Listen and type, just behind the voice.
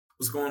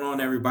What's going on,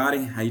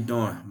 everybody? How you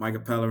doing? Micah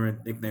Pellerin,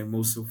 nickname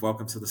Musa.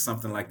 Welcome to the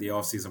Something Like the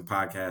Offseason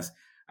podcast.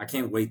 I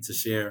can't wait to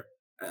share.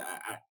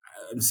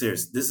 I'm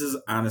serious. This is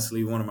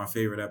honestly one of my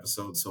favorite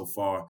episodes so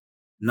far.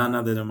 None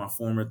other than my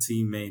former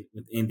teammate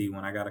with Indy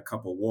when I got a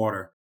cup of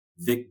water,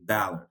 Vick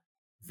Ballard.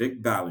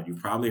 Vick Ballard, you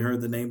probably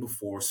heard the name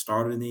before,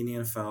 started in the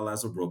NFL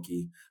as a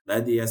rookie,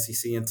 led the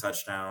SEC in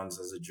touchdowns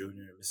as a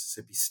junior at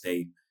Mississippi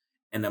State.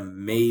 An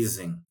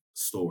amazing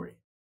story.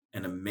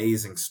 An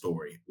amazing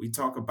story. We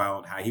talk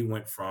about how he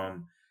went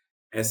from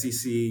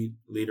SEC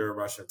leader of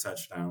rushing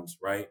touchdowns,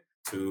 right,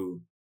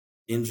 to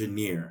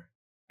engineer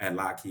at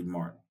Lockheed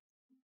Martin.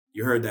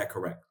 You heard that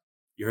correct.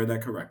 You heard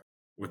that correct.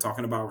 We're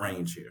talking about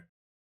range here.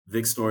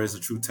 Vic's story is a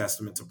true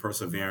testament to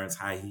perseverance,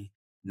 how he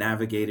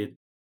navigated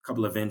a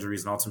couple of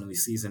injuries and ultimately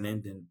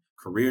season-ending,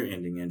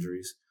 career-ending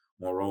injuries.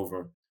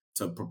 Moreover,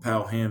 to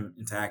propel him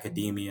into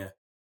academia,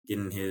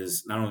 getting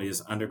his not only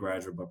his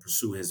undergraduate but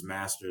pursue his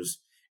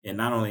master's in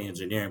not only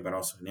engineering but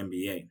also an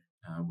MBA.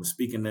 We're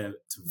speaking to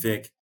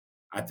Vic.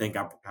 I think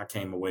I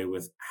came away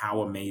with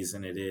how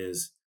amazing it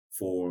is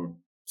for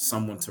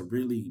someone to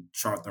really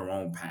chart their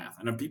own path.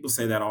 I know people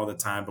say that all the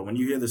time, but when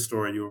you hear the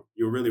story,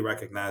 you really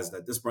recognize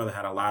that this brother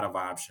had a lot of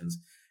options,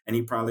 and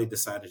he probably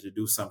decided to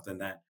do something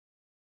that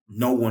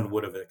no one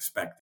would have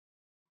expected.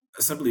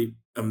 A simply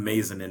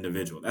amazing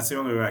individual. That's the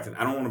only way I can.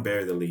 I don't want to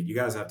bury the lead. You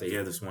guys have to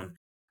hear this one.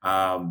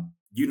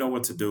 You know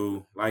what to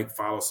do. Like,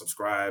 follow,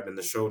 subscribe. In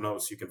the show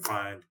notes, you can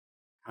find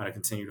how to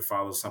continue to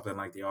follow Something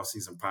Like the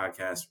Off-Season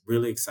podcast.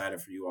 Really excited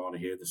for you all to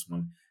hear this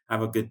one.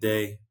 Have a good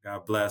day.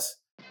 God bless.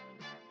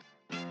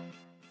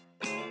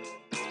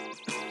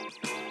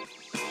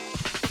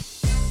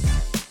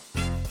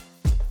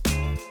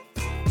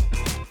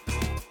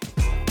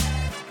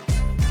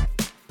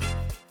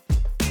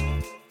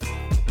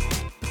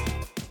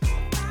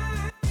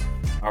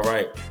 All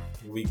right,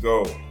 here we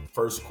go.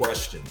 First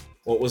question.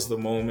 What was the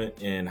moment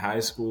in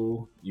high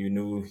school you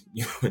knew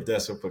you were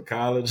destined for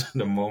college?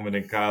 The moment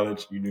in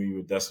college you knew you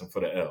were destined for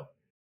the L?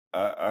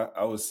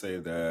 I would say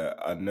that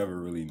I never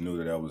really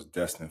knew that I was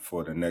destined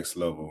for the next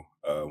level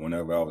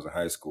whenever I was in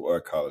high school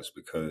or college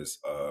because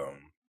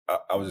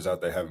I was just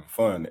out there having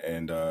fun.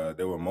 And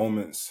there were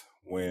moments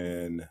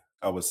when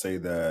I would say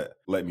that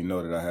let me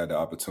know that I had the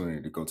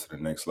opportunity to go to the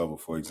next level.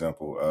 For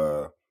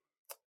example,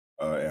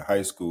 in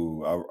high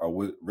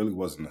school, really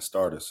wasn't a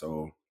starter.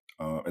 So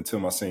until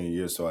my senior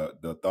year,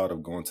 the thought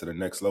of going to the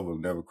next level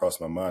never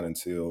crossed my mind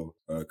until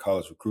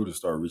college recruiters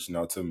started reaching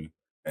out to me,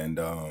 and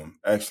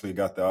actually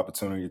got the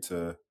opportunity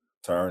to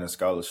earn a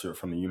scholarship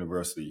from the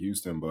University of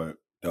Houston. But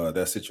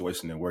that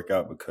situation didn't work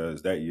out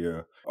because that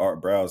year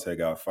Art Browse had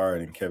got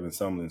fired, and Kevin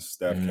Sumlin's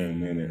staff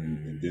came in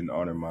and didn't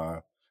honor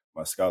my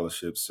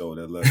scholarship. So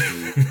that left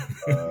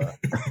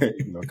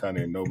me, kind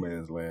of in no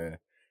man's land.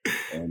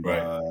 And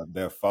Right.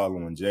 that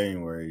following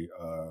January,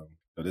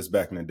 this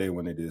back in the day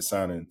when they did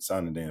signing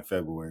day in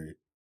February,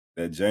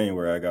 that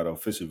January I got an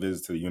official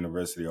visit to the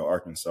University of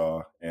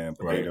Arkansas, but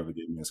they Right. never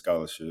gave me a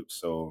scholarship.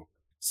 So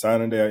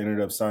signing day, I ended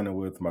up signing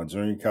with my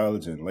junior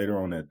college, and later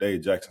on that day,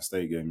 Jackson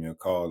State gave me a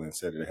call and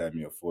said that they had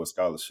me a full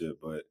scholarship.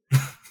 But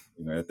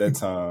at that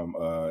time,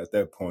 at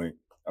that point,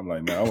 I'm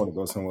like, man, I want to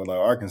go somewhere like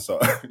Arkansas.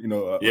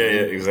 Yeah,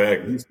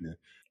 exactly. Houston.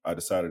 I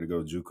decided to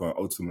go to JUCO and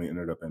ultimately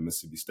ended up at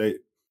Mississippi State.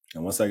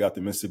 And once I got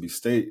to Mississippi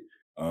State,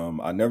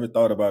 I never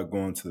thought about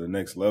going to the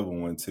next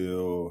level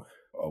until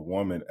a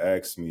woman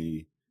asked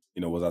me,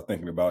 was I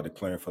thinking about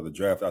declaring for the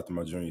draft after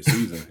my junior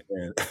season?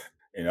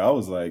 And I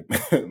was like,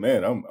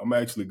 man, I'm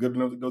actually good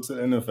enough to go to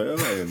the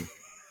NFL.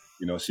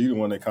 And she the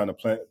one that kind of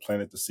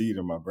planted the seed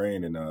in my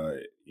brain, and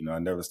I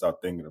never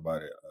stopped thinking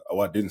about it.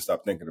 I didn't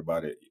stop thinking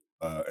about it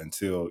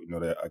until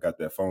that I got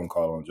that phone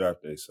call on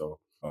draft day. So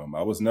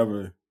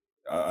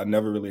I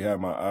never really had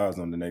my eyes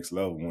on the next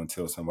level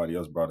until somebody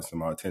else brought it to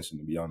my attention.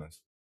 To be honest.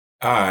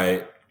 All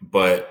right,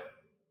 but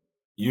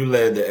you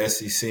led the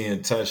SEC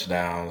in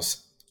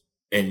touchdowns,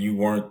 and you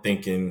weren't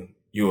thinking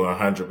you were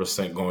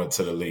 100% going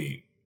to the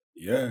league.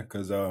 Yeah,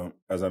 because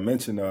as I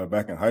mentioned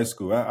back in high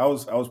school, I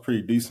was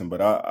pretty decent, but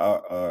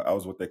I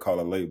was what they call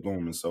a late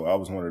bloomer. So I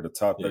was one of the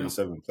top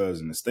 37 players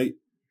in the state,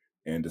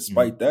 and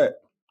despite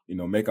that,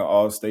 making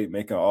all state,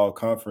 making all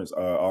conference,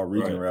 all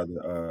region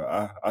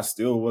rather, I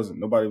still wasn't.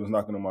 Nobody was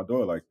knocking on my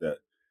door like that.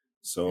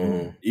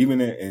 So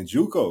even in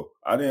JUCO,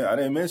 I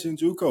didn't mention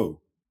JUCO.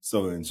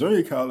 So in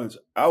junior college,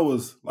 I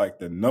was like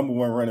the number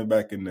one running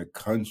back in the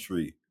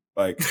country.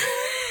 Like,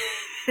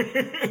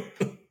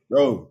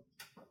 bro,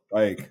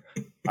 like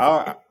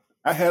I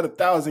had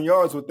 1,000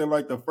 yards within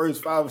like the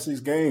first 5 or 6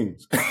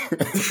 games.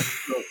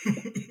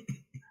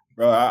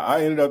 Bro,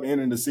 I ended up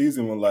ending the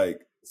season with like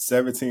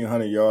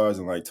 1,700 yards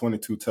and like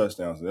 22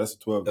 touchdowns. That's a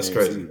 12-game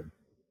season.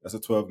 That's a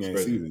 12-game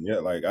season. Yeah,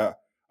 like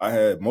I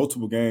had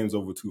multiple games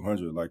over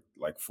 200, like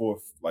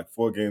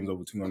four games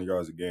over 200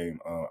 yards a game,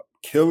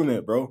 killing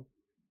it, bro.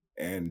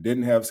 And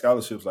didn't have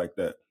scholarships like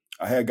that.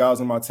 I had guys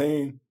on my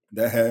team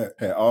that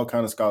had all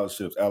kind of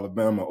scholarships.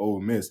 Alabama, Ole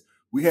Miss.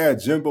 We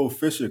had Jimbo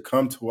Fisher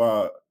come to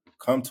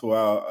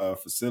our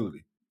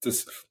facility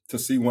to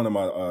see one of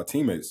my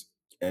teammates.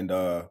 And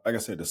like I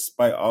said,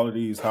 despite all of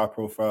these high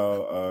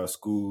profile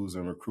schools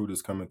and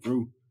recruiters coming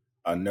through,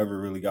 I never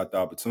really got the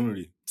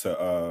opportunity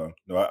to.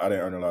 I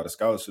didn't earn a lot of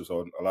scholarships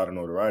or a lot of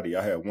notoriety.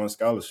 I had one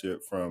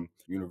scholarship from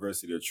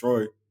University of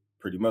Troy,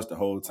 pretty much the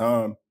whole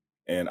time.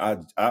 And I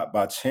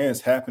by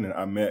chance happening,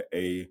 I met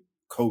a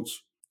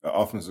coach, an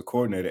offensive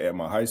coordinator at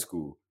my high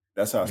school.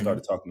 That's how I Mm-hmm.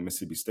 started talking to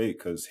Mississippi State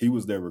because he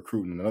was there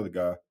recruiting another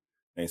guy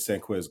named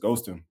Sanquez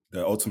Ghostin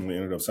that ultimately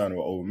ended up signing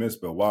with Ole Miss.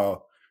 But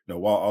while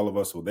all of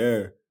us were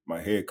there, my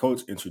head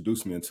coach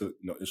introduced me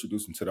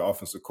introduced me to the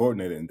offensive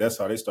coordinator, and that's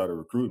how they started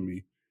recruiting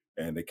me.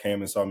 And they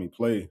came and saw me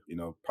play,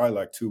 probably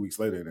like 2 weeks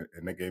later,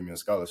 and they gave me a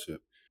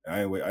scholarship. And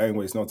I ain't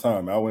waste no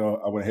time. I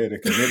went ahead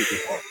and committed.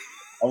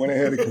 I went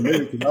ahead and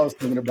committed because I was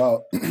thinking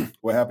about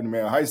what happened to me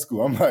in high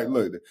school. I'm like,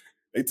 look,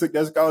 they took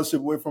that scholarship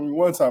away from me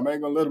one time. I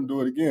ain't gonna let them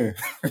do it again.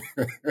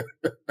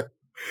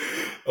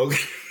 Okay.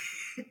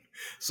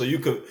 So you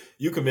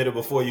committed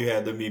before you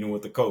had the meeting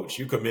with the coach.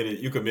 You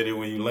committed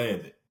when you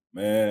landed.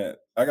 Man,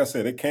 like I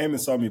said, they came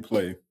and saw me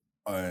play.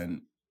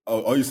 And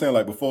you saying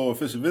like before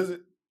official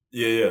visit?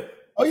 Yeah, yeah.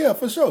 Oh yeah,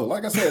 for sure.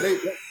 Like I said,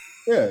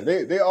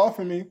 they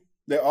offered me.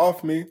 They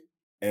offered me,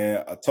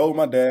 and I told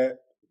my dad.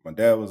 My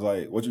dad was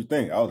like, "What you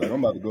think?" I was like, "I'm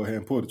about to go ahead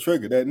and pull the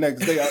trigger." That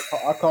next day,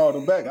 I called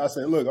him back. I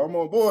said, "Look, I'm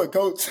on board,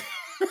 coach."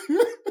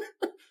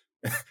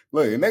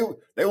 Look, and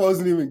they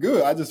wasn't even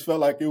good. I just felt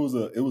like it was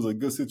a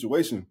good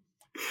situation.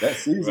 That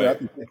season, I Right.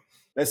 think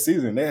that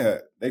season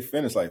they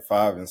finished like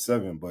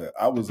 5-7, but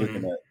I was looking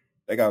Mm-hmm. at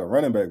they got a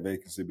running back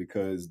vacancy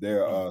because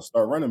their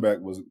star running back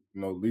was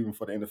leaving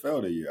for the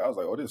NFL that year. I was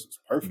like, "Oh, this is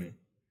perfect."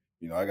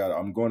 Mm-hmm.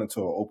 I'm going into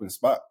an open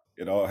spot.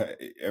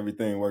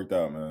 Everything worked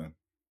out, man.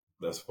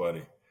 That's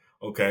funny.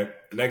 Okay.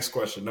 Next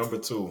question, number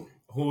 2.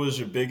 Who was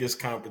your biggest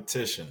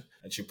competition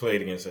that you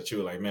played against that you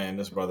were like, man,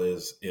 this brother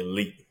is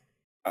elite?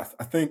 I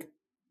think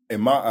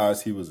in my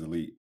eyes he was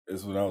elite.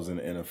 This is when I was in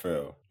the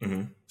NFL.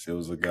 Mm-hmm. So it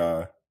was a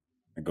guy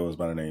that goes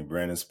by the name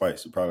Brandon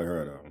Spikes. You probably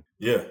heard of him.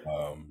 Yeah.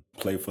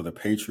 Played for the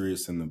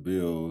Patriots and the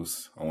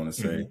Bills, I want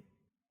to say. Mm-hmm.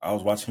 I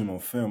was watching him on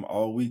film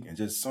all week and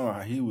just saw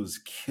how he was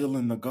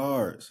killing the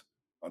guards.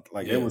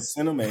 Like they Yeah. would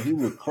send him and he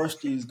would crush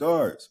these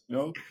guards.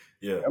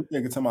 Yeah. I'm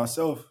thinking to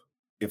myself,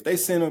 if they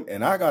send him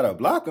and I gotta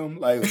block him,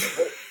 like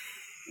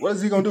what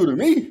is he gonna do to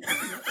me?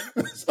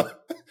 So,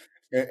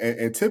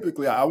 and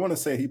typically, I want to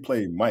say he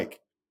played Mike.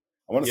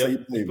 I want to say he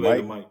Yep. He played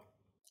played the Mike, mic.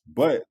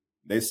 but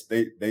they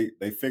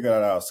figured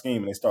out our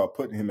scheme and they started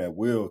putting him at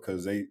will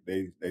because they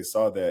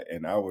saw that Get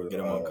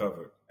him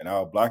uncovered. in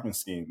our blocking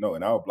scheme. No,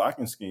 in our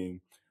blocking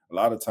scheme, a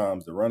lot of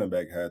times the running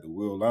back had the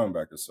will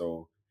linebacker,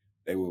 so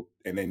they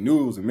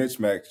knew it was a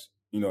mismatch.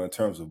 In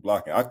terms of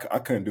blocking, I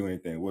couldn't do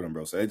anything with him,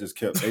 bro. So they just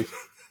kept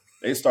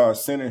they started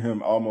sending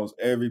him almost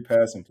every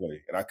passing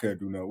play, and I couldn't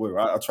do nothing with him.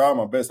 I tried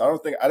my best. I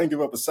didn't give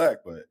up a sack,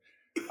 but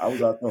I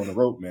was out there on the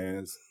rope,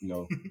 man.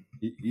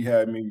 He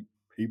had me.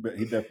 He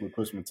definitely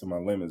pushed me to my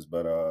limits,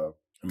 but I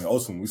mean,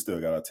 ultimately we still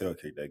got our tail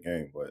kicked that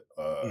game, but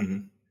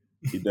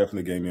Mm-hmm. he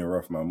definitely gave me a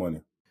run for my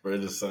money.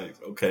 Brandon Sykes.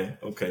 Okay.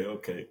 Okay.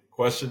 Okay.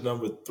 Question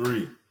number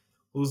 3.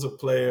 Who's a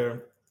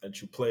player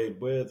that you played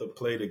with or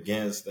played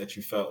against that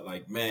you felt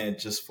like, man,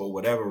 just for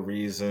whatever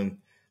reason,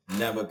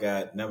 never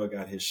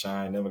got his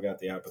shine, never got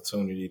the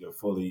opportunity to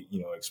fully,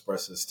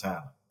 express his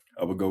talent?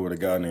 I would go with a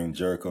guy named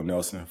Jericho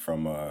Nelson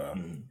from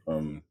Mm-hmm.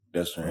 From the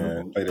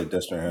Destrehan. boot. Played at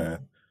Destrehan.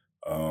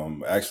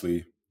 Mm-hmm.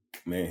 Actually,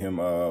 me and him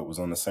was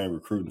on the same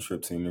recruiting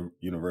trip to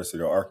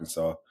University of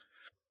Arkansas.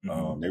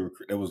 Mm-hmm.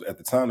 It was at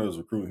the time they was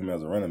recruiting him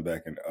as a running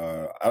back, and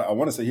I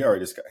want to say he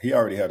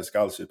already had a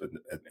scholarship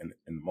in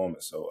the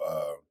moment. So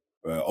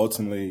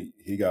ultimately,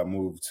 he got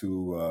moved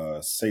to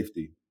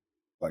safety,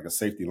 like a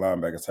safety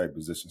linebacker type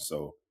position.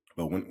 So,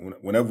 but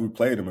whenever we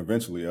played him,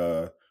 eventually,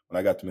 when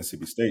I got to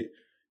Mississippi State,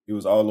 he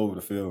was all over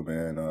the field,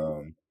 man.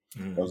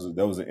 Mm-hmm.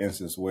 There was an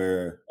instance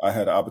where I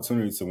had the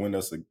opportunity to win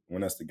us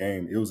the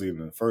game. It was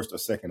even the first or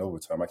second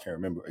overtime. I can't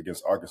remember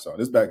against Arkansas.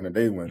 This back in the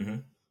day when Mm-hmm.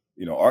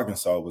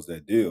 Arkansas was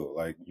that deal.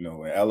 Like,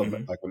 when Alabama,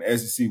 Mm-hmm. like when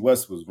SEC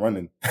West was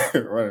running,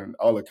 running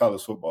all the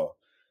college football.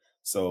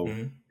 So,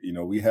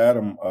 Mm-hmm. we had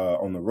them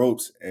on the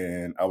ropes,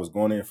 and I was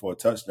going in for a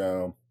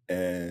touchdown,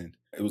 and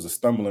it was a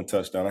stumbling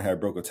touchdown. I had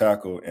broke a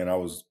tackle, and I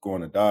was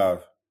going to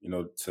dive,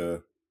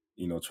 to,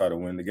 try to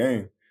win the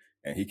game.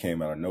 And he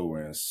came out of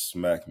nowhere and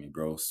smacked me,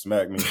 bro.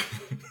 Smacked me,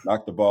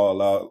 knocked the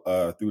ball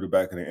out through the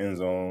back of the end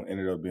zone.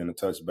 Ended up being a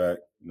touchback.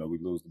 We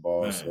lose the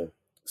ball. Man. So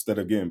instead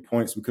of getting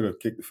points, we could have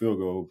kicked the field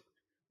goal,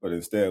 but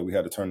instead we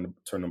had to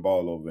turn the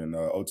ball over, and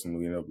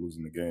ultimately ended up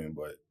losing the game.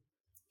 But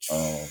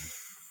um,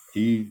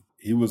 he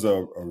was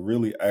a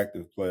really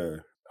active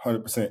player,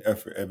 100%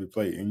 effort every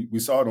play, and we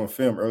saw it on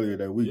film earlier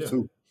that week Yeah.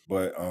 too.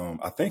 But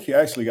I think he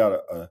actually got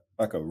a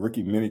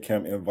rookie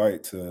minicamp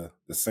invite to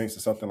the Saints or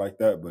something like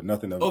that, but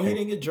nothing ever Oh, he came.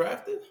 didn't get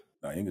drafted?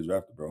 Nah, he didn't get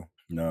drafted, bro.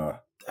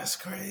 That's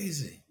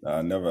crazy. Nah,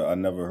 I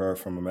never heard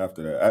from him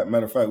after that.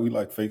 Matter of fact, we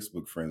like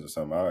Facebook friends or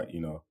something.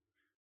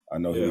 I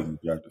know he Yeah.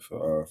 didn't get drafted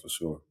for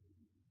sure.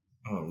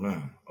 Oh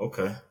man.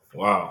 Okay.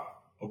 Wow.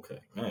 Okay.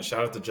 Man,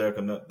 shout out to Jack.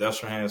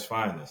 That's your hands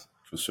finest.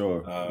 for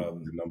sure.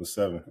 Um, Number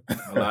 7.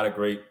 a lot of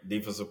great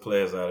defensive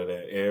players out of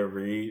there. Air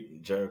Reed,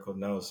 and Jericho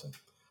Nelson.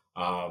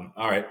 All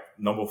right,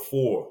 number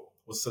 4.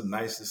 What's the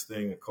nicest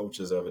thing a coach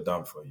has ever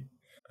done for you?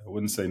 I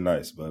wouldn't say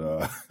nice,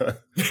 but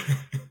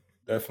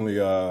definitely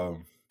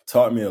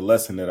taught me a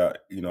lesson that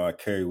I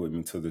carry with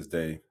me to this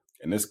day.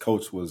 And this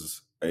coach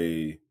was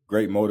a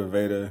great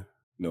motivator,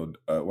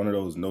 one of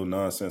those no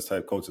nonsense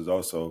type coaches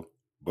also.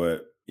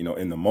 But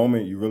in the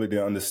moment, you really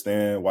didn't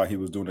understand why he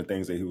was doing the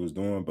things that he was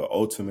doing. But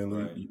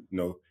ultimately,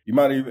 Right.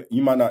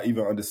 you might not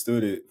even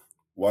understood it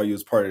while you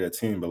was part of that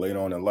team. But later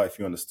on in life,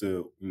 you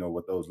understood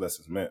what those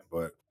lessons meant.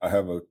 But I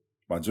have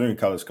my junior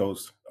college coach.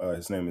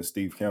 His name is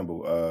Steve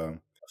Campbell. I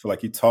feel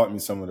like he taught me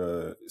some of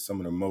the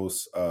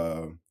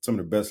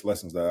best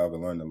lessons that I ever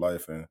learned in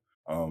life. And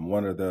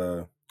one of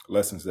the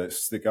lessons that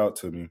stick out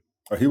to me,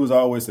 he was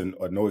always a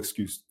no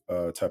excuse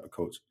type of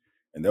coach.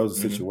 And there was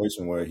a Mm-hmm.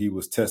 situation where he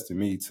was testing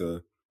me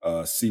to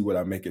see would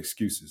I make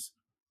excuses,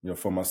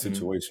 for my Mm-hmm.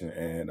 situation.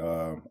 And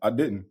I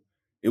didn't.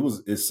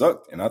 It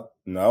sucked. And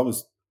I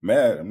was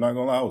mad. I'm not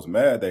gonna lie, I was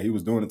mad that he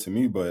was doing it to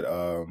me, but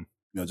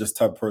just the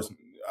type of person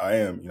I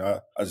am,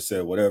 I just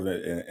said whatever.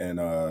 And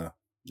I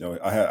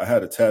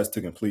had a task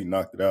to complete,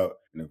 knocked it out,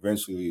 and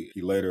eventually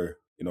he later,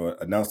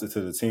 announced it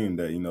to the team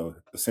that,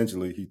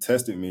 essentially he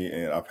tested me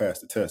and I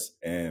passed the test,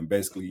 and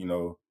basically,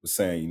 was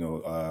saying,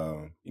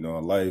 in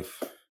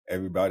life,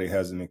 everybody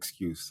has an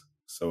excuse.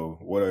 So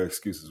what are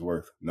excuses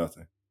worth?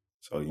 Nothing.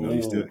 So Oh,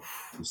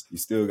 you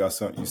still got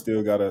something. You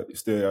still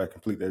gotta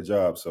complete that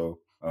job. So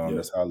yeah.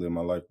 that's how I live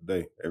my life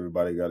today.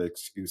 Everybody got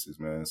excuses,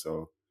 man.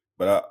 So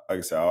but like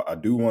I said, I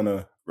do want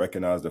to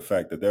recognize the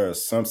fact that there are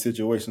some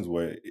situations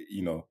where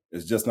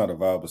it's just not a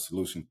viable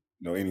solution,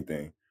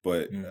 anything.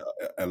 But Mm.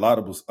 a lot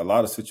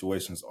of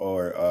situations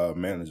are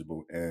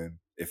manageable, and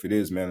if it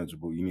is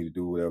manageable, you need to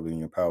do whatever in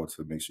your power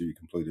to make sure you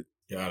complete it.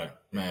 Got it.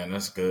 Man,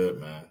 that's good,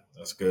 man.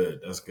 That's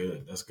good. That's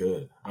good. That's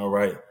good. All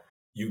right.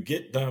 You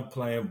get done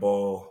playing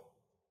ball,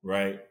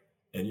 right?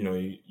 And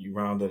you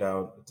rounded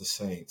out with the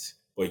Saints.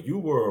 But you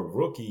were a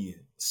rookie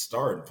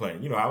starting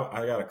playing.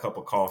 I got a cup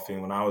of coffee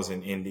when I was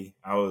in Indy.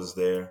 I was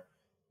there,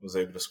 was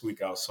able to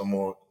squeak out some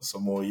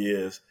more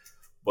years.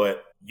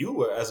 But you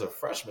were, as a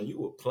freshman, you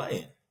were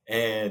playing.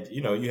 And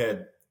you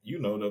had,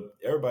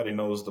 everybody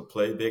knows the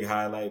play, big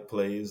highlight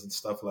plays and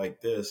stuff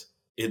like this.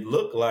 It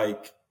looked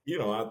like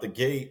out the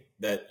gate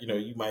that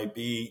you might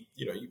be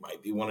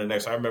one of the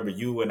next. I remember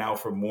you and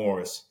Alfred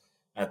Morris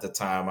at the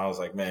time. I was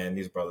like, man,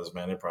 these brothers,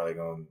 man, they're probably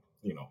going,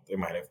 they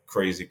might have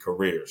crazy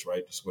careers,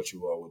 right? That's what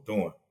you all were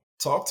doing.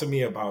 Talk to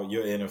me about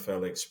your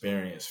NFL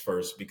experience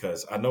first,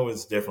 because I know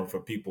it's different for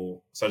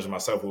people such as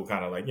myself who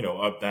kind of like,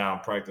 up, down,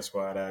 practice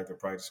squad, active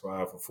practice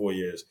squad for 4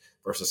 years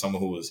versus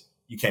someone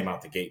you came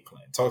out the gate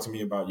playing. Talk to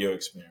me about your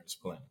experience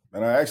playing.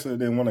 And I actually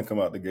didn't want to come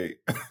out the gate.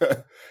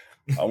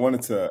 I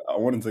wanted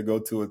to go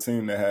to a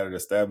team that had an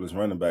established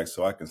running back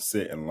so I can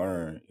sit and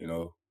learn.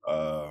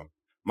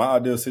 My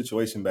ideal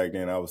situation back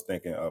then, I was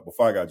thinking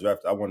before I got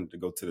drafted, I wanted to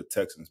go to the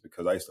Texans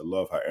because I used to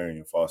love how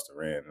Arian Foster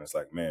ran, and it's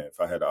like, man, if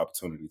I had the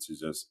opportunity to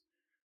just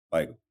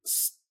like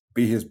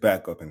be his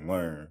backup and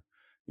learn,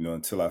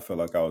 until I felt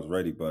like I was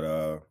ready.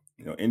 But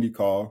Indy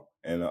call,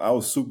 and I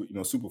was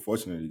super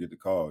fortunate to get the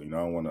call. I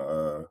don't want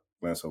to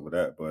glance over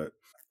that, but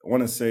I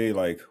want to say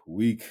like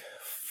week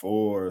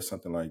 4 or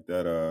something like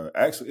that.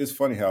 Actually, it's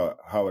funny how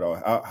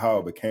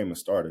it became a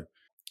starter,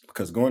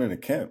 because going into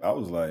camp, I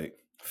was like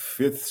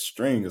 5th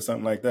string or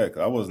something like that,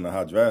 because I wasn't a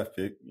high draft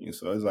pick.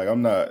 So it's like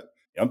I'm not.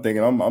 I'm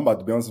thinking I'm about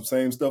to be on some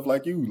same stuff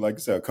like you, like you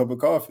said, a cup of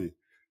coffee.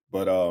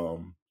 But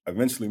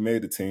eventually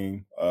made the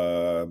team,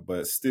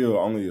 but still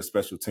only a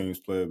special teams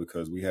player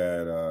because we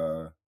had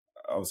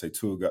I would say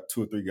two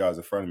or three guys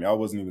in front of me. I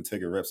wasn't even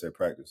taking reps at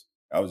practice.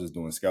 I was just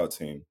doing scout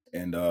team.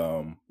 And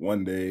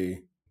one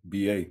day,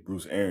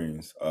 Bruce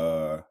Arians,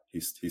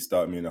 he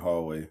stopped me in the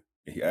hallway.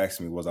 And he asked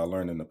me, was I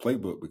learning the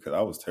playbook? Because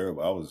I was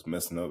terrible. I was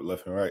messing up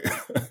left and right.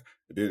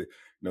 It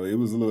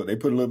was a little. They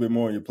put a little bit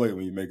more on your plate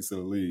when you make it to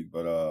the league.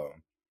 But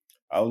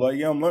I was like,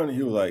 yeah, I'm learning.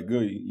 He was like,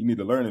 good. You need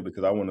to learn it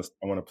because I want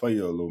to play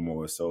you a little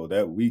more. So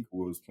that week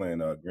we was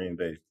playing Green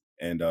Bay,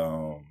 and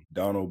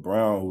Donald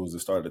Brown, who was the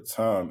starter at the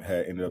time,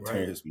 had ended up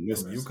tearing Right. his From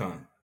meniscus.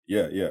 UConn.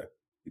 Yeah, yeah.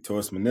 He tore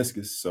his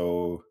meniscus,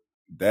 so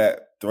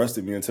that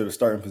thrusted me into the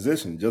starting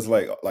position, just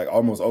like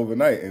almost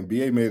overnight. And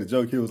BA made a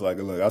joke. He was like,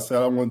 "Look, I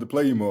said I wanted to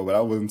play you more, but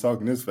I wasn't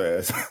talking this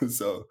fast."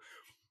 So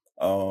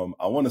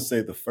I want to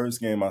say the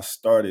first game I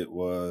started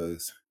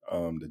was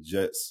the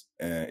Jets,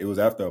 and it was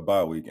after a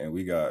bye week, and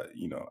we got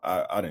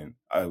I didn't.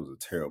 It was a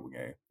terrible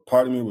game.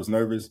 Part of me was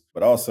nervous,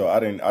 but also I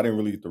didn't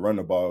really get to run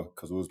the ball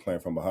because we was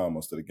playing from behind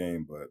most of the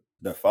game. But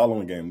that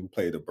following game, we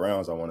played the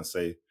Browns, I want to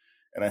say,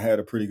 and I had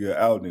a pretty good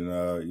outing.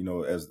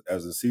 As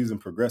the season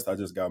progressed, I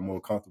just got more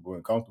comfortable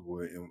and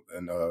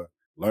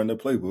learned the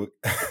playbook,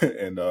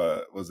 and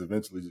was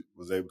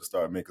able to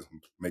start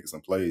making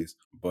some plays.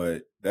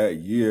 But that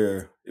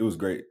year, it was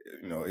great.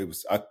 It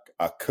was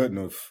I couldn't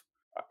have.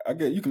 I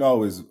get you can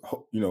always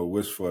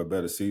wish for a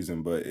better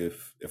season, but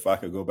if I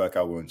could go back,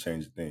 I wouldn't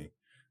change a thing.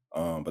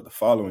 But the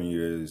following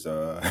year is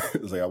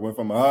it's like I went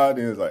from a high,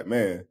 then it's like,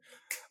 man,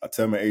 I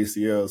tear my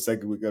ACL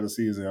second week of the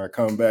season. I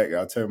come back,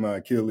 I tear my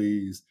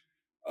Achilles.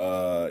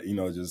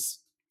 Just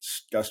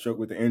got struck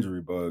with the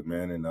injury bug,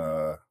 man, and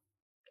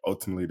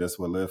ultimately that's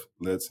what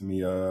led to me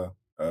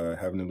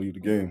having to leave the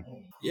game.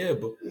 Yeah,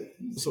 but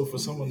so for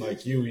someone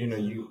like you,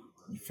 you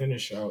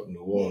finish out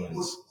New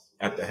Orleans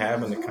after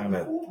having the kind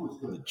of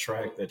the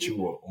track that you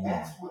were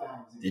on.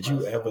 Did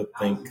you ever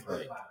think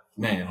like,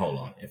 man, hold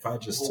on, if I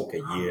just took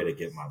a year to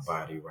get my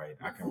body right,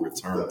 I can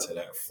return to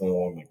that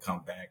form and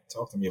come back?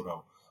 Talk to me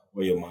about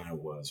where your mind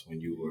was when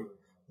you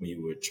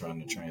were trying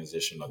to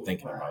transition or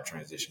thinking about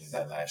transitioning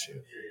that last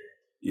year.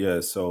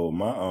 Yeah, so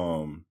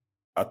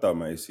I thought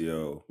my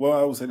ACL. Well,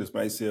 I would say this: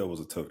 my ACL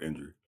was a tough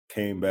injury.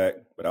 Came back,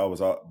 but I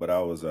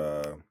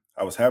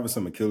was having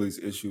some Achilles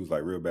issues,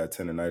 like real bad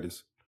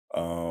tendonitis.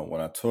 When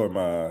I tore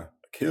my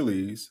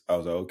Achilles, I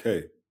was like,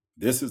 okay,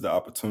 this is the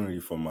opportunity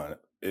for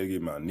to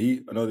get my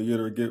knee another year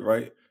to get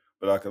right,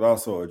 but I could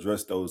also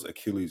address those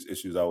Achilles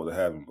issues I was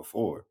having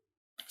before.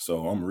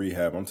 So I'm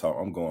rehab.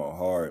 I'm going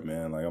hard,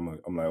 man. Like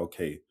I'm like,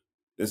 okay,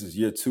 this is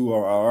year two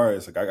on IR.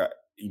 It's like I got,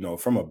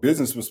 from a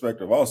business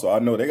perspective, also, I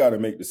know they got to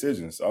make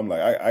decisions. So I'm like,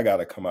 I got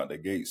to come out the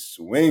gate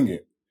swinging,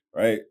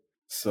 right?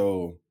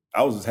 So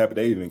I was just happy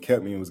they even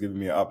kept me and was giving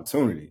me an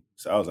opportunity.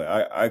 So I was like,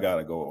 I got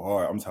to go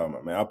hard. I'm talking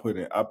about, man, I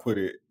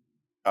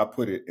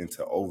put it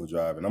into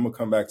overdrive, and I'm gonna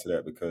come back to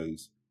that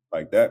because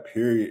like that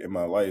period in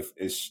my life,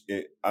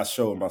 I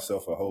showed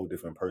myself a whole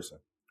different person.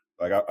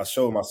 Like I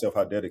showed myself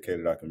how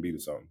dedicated I can be to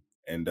something.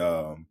 And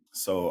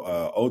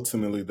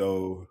ultimately,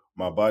 though,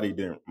 my body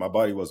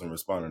wasn't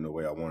responding the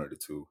way I wanted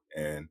it to,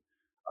 and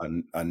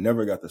I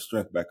never got the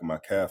strength back in my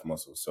calf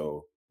muscle.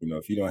 So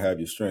if you don't have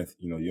your strength,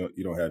 you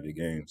don't have your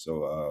game. So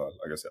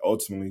like I said,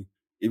 ultimately,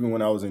 even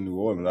when I was in New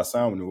Orleans, I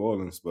signed with New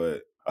Orleans,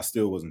 but I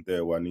still wasn't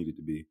there where I needed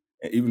to be.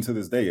 And even to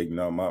this day,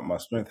 my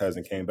strength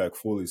hasn't came back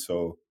fully.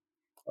 So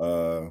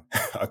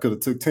I could have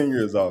took 10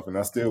 years off and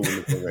I still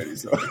wouldn't have been ready.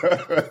 So,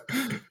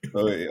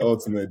 so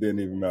ultimately, it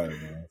didn't even matter,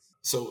 man.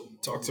 So,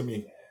 talk to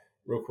me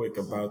real quick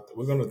about.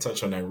 We're going to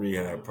touch on that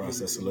rehab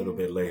process a little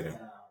bit later,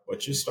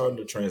 but you started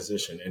to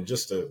transition, and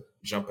just to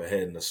jump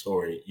ahead in the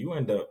story, you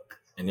end up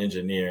an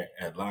engineer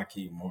at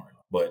Lockheed Martin.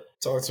 But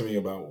talk to me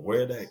about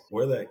where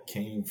that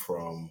came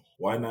from.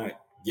 Why not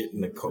get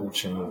into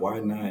coaching? Why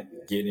not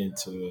get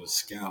into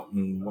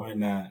scouting? Why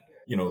not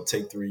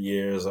take 3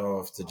 years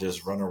off to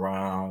just run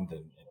around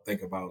and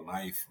think about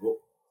life? What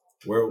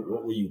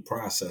were you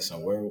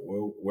processing? Where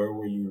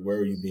were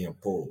you being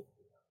pulled?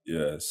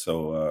 Yeah.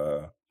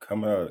 So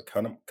coming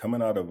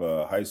out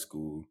of high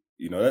school,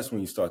 that's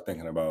when you start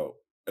thinking about,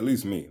 at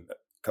least me.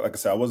 Like I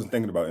said, I wasn't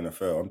thinking about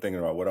NFL. I'm thinking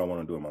about what I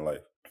want to do in my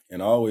life.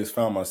 And I always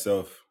found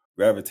myself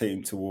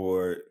gravitating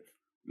toward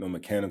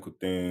mechanical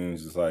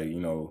things. It's like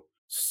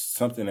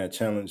something that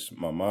challenged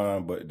my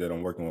mind, but that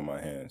I'm working with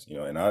my hands.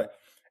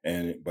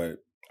 But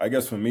I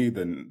guess for me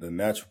the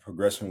natural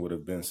progression would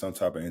have been some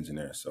type of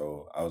engineer.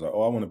 So I was like,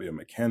 oh, I want to be a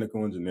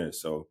mechanical engineer.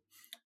 So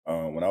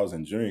when I was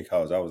in junior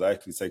college, I was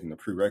actually taking the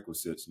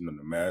prerequisites, the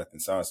math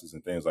and sciences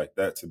and things like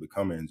that to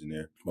become an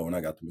engineer. But when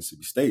I got to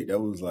Mississippi State, that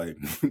was like,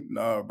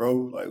 nah, bro,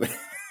 like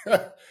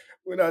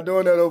we're not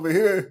doing that over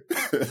here.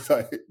 It's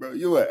like, bro,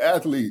 you an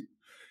athlete.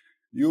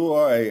 You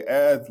are a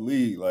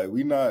athlete. Like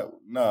we not,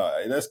 nah,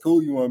 that's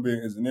cool. You want to be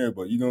an engineer,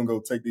 but you're going to go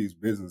take these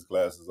business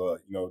classes or,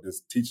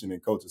 this teaching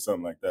and coach or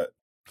something like that.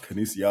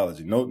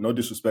 Kinesiology. No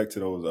disrespect to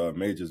those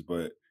majors,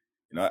 but,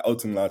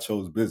 ultimately I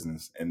chose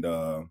business. And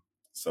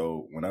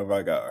so whenever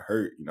I got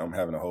hurt, I'm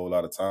having a whole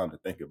lot of time to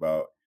think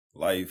about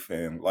life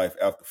and life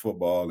after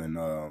football. And,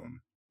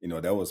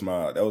 that was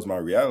my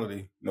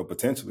reality,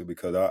 potentially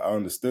because I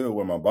understood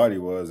where my body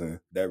was,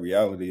 and that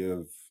reality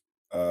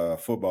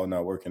of football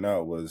not working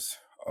out was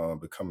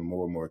becoming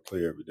more and more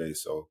clear every day.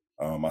 So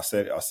I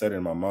said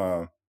in my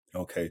mind,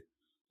 okay,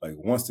 like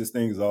once this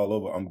thing is all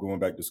over, I'm going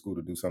back to school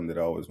to do something that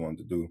I always wanted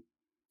to do.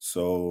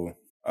 So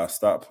I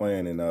stopped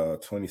playing in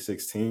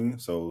 2016.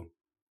 So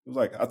it was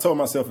like I told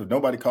myself, if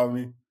nobody called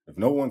me, if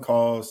no one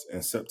calls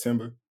in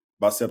September,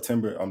 by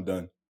September I'm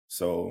done.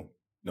 So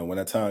when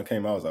that time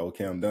came, I was like,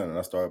 okay, I'm done, and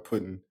I started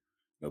putting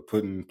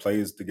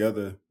plays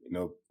together,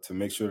 to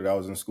make sure that I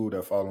was in school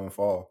that following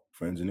fall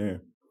for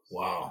engineering.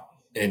 Wow.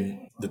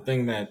 And the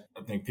thing that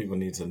I think people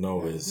need to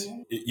know is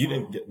you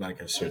didn't get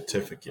like a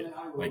certificate.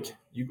 Like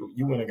you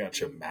went and got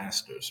your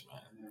master's,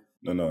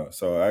 man. No.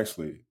 So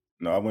actually,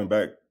 no, I went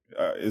back.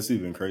 It's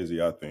even crazy.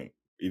 I think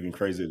even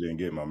crazier than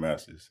getting my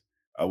master's.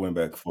 I went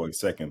back for a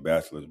second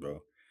bachelor's,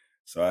 bro.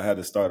 So I had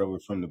to start over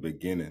from the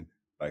beginning.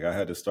 Like I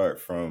had to start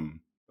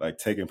from like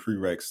taking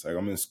prereqs. Like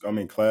I'm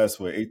in class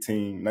with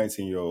 18,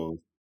 19-year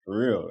olds for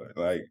real.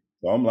 Like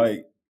so I'm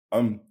like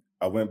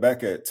I went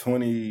back at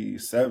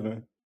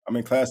 27. I'm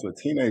in class with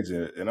a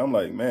teenager, and I'm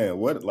like, man,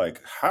 what?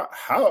 Like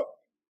how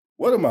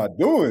what am I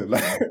doing?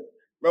 Like,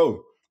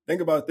 bro,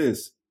 think about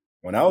this.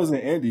 When I was in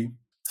Indy,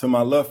 to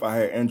my left, I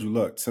had Andrew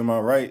Luck. To my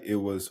right, it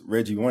was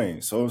Reggie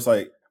Wayne. So it's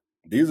like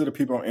these are the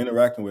people I'm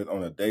interacting with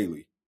on a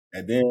daily.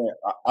 And then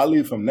I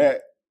leave from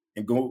that.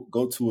 and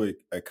go to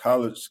a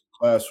college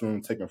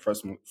classroom taking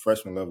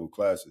freshman level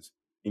classes.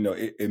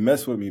 It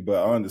messed with me,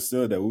 but I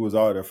understood that we was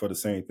all there for the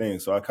same thing.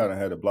 So I kind of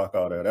had to block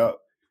all that out.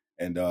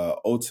 And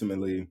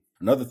ultimately,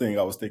 another thing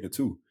I was thinking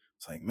too,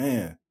 it's like,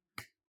 man,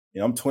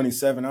 I'm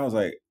 27. I was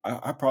like,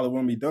 I probably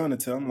won't be done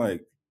until I'm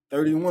like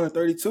 31 or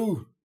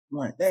 32. I'm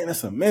like, dang,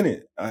 that's a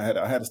minute. I had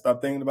to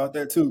stop thinking about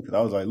that too, because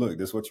I was like, look,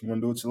 this is what you want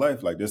to do with your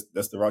life. Like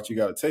that's the route you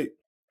got to take.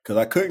 Because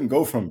I couldn't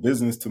go from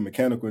business to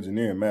mechanical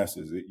engineering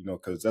masters,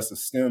 because that's a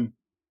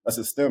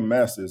STEM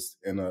masters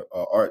in a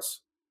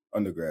arts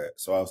undergrad.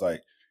 So I was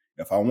like,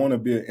 if I want to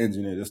be an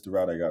engineer, that's the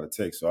route I got to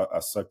take. So I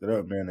sucked it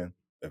up, man, and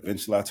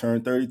eventually I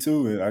turned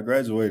 32 and I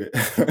graduated.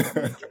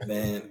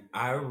 Man,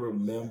 I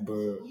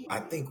remember, I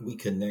think we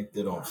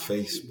connected on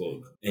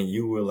Facebook and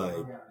you were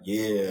like,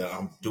 yeah,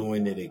 I'm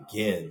doing it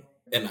again.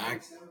 And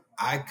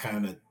I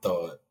kind of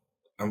thought,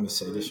 I'm going to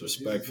say this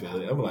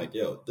respectfully. I'm like,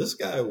 yo, this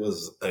guy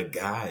was a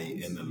guy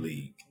in the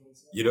league.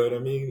 You know what I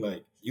mean?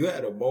 Like, you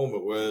had a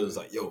moment where it was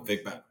like, yo,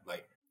 Vick Ballard,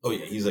 like, oh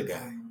yeah, he's a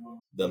guy.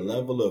 The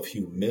level of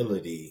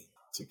humility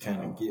to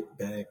kind of get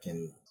back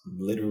and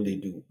literally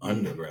do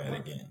undergrad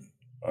again.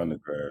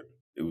 Undergrad.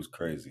 It was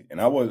crazy. And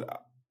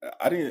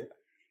I didn't,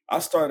 I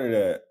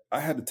started I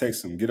had to take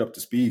some get up to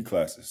speed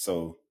classes.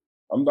 So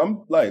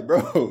I'm like,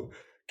 bro,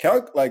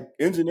 like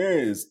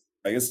engineering is,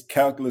 like, it's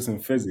calculus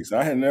and physics.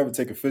 I had never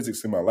taken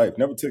physics in my life,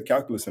 never took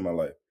calculus in my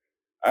life.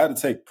 I had to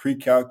take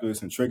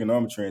pre-calculus and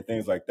trigonometry and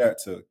things like that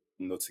to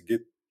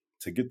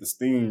get the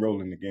steam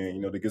rolling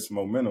again, to get some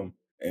momentum.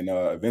 And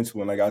eventually,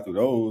 when I got through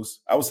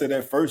those, I would say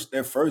that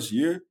first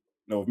year,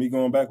 of me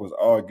going back was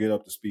all get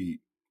up to speed,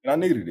 and I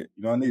needed it.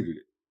 I needed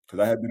it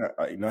because I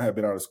had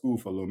been out of school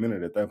for a little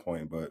minute at that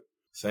point. But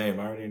Same,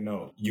 I already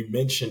know. You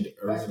mentioned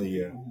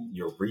earlier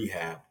your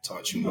rehab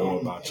taught you more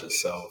about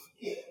yourself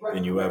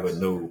than you ever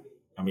knew.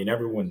 I mean,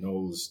 everyone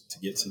knows to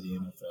get to the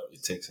NFL,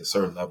 it takes a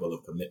certain level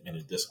of commitment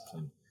and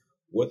discipline.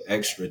 What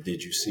extra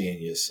did you see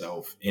in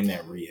yourself in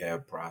that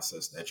rehab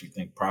process that you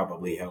think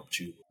probably helped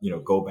you,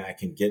 go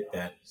back and get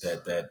that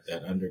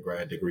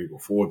undergrad degree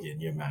before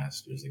getting your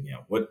master's again?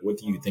 What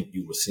do you think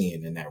you were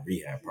seeing in that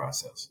rehab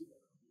process?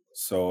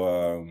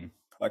 so,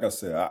 like I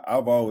said,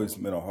 I've always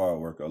been a hard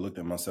worker. I looked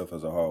at myself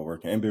as a hard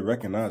worker and been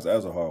recognized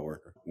as a hard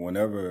worker.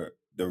 Whenever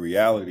the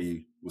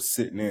reality was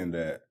sitting in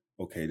that,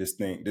 okay, this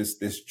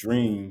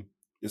dream,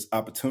 this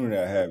opportunity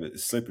I have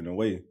is slipping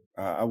away.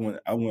 I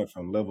went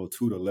from level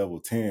 2 to level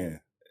 10,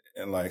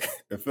 and like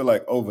it felt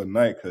like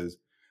overnight because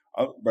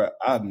I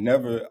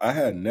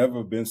had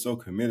never been so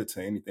committed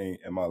to anything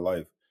in my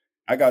life.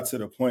 I got to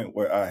the point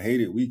where I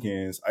hated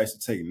weekends. I used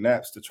to take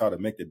naps to try to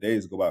make the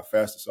days go by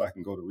faster so I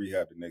can go to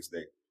rehab the next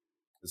day.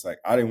 It's like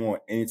I didn't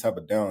want any type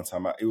of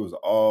downtime. It was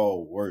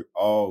all work,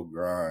 all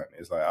grind.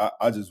 It's like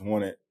I just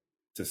wanted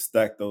to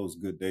stack those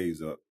good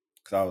days up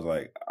because I was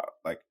like,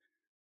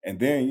 and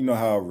then you know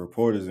how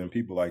reporters and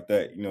people like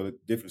that, the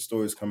different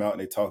stories come out and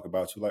they talk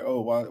about you like,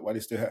 oh, why they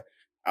still have?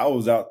 I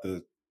was out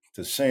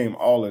to shame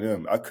all of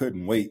them. I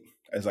couldn't wait.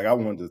 It's like I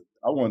wanted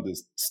to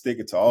stick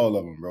it to all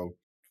of them, bro.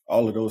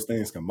 All of those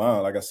things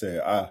combined, like I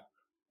said, I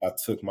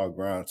took my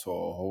grind to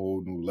a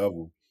whole new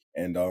level,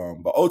 and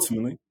but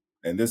ultimately,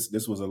 and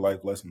this was a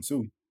life lesson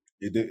too.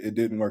 It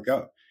didn't work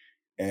out,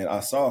 and I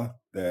saw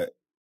that.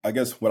 I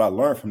guess what I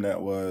learned from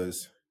that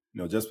was,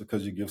 just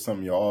because you give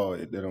something your all,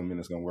 that don't mean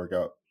it's gonna work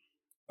out.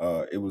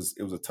 It was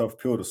a tough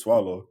pill to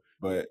swallow,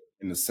 but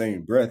in the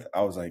same breath,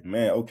 I was like,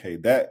 man, okay,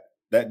 that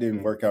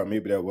didn't work out.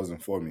 Maybe that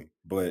wasn't for me.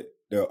 But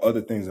there are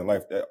other things in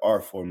life that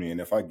are for me, and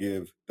if I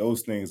give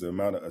those things the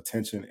amount of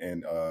attention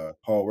and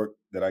hard work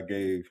that I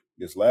gave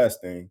this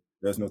last thing,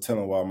 there's no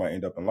telling where I might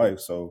end up in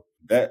life. So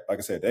that, like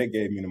I said, that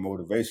gave me the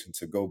motivation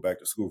to go back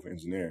to school for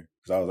engineering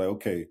because I was like,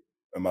 okay,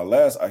 in my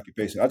last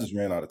occupation, I just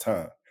ran out of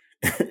time.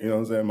 You know what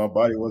I'm saying? My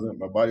body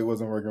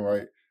wasn't working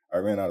right. I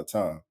ran out of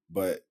time.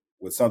 But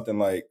with something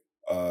like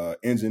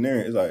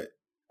engineering, it's like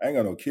I ain't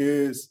got no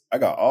kids. I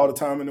got all the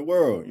time in the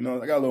world.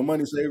 I got a little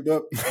money saved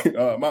up.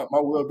 My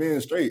well being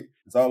straight.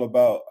 It's all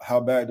about how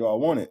bad do I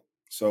want it.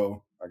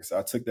 So, like I said,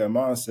 I took that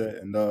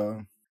mindset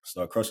and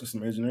started crushing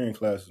some engineering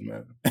classes,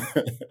 man.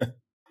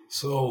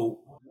 So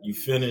you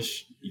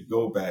finish, you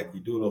go back, you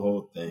do the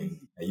whole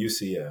thing at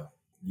UCL.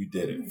 You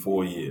did it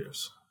 4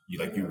 years.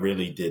 You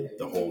really did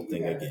the whole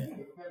thing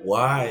again.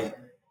 Why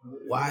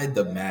why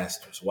the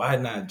masters? Why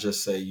not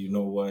just say, you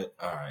know what?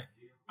 All right,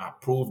 I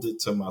proved it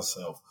to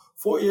myself.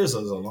 4 years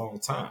is a long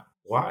time.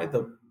 Why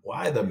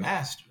the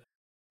master?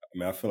 I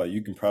mean, I feel like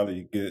you can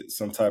probably get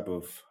some type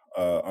of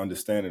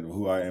understanding of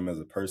who I am as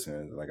a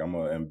person. Like I'm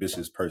an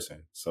ambitious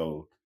person,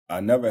 so I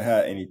never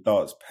had any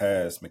thoughts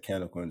past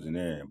mechanical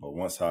engineering. But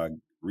once I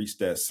reached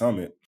that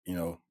summit,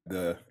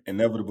 the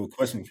inevitable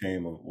question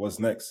came of what's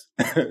next.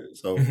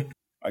 So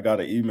I got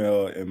an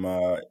email in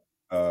my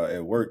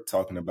at work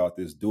talking about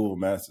this dual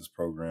master's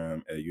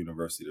program at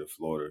University of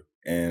Florida,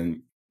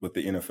 and with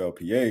the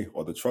NFLPA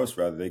or the trust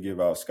rather, they give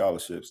out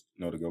scholarships,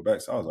 to go back.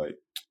 So I was like,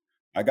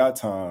 I got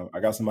time. I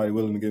got somebody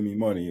willing to give me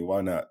money.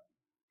 Why not?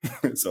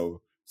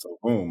 so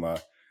boom,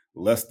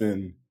 less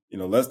than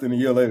less than a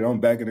year later, I'm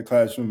back in the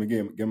classroom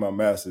again, getting my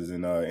master's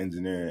in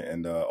engineering,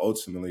 and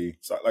ultimately,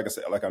 so like I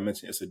said, like I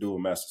mentioned, it's a dual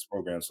master's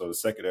program. So the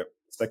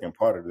second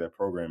part of that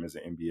program is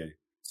an MBA.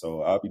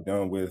 So I'll be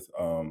done with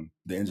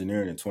the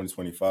engineering in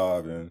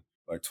 2025, and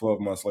like 12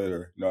 months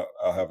later,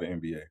 I'll have an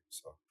MBA.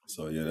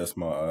 So yeah, that's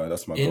my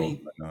goal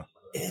Any right now.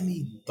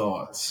 any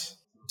thoughts?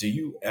 Do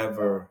you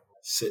ever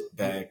sit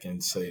back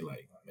and say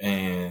like,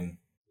 man,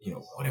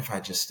 what if I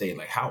just stayed?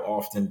 Like, how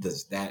often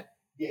does that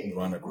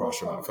run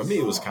across your mind? For me,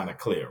 it was kind of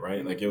clear,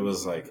 right? Like, it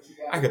was like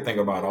I could think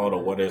about all the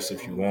what ifs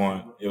if you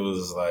want. It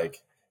was like,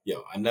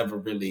 I never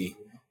really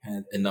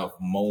had enough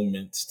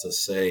moments to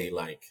say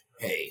like,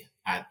 hey,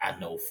 I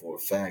know for a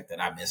fact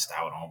that I missed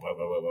out on blah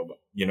blah blah blah blah.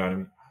 You know what I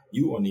mean?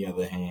 You, on the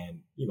other hand,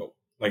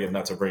 like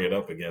not to bring it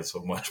up again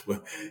so much,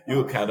 but you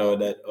were kind of on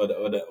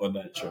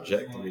that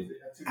trajectory.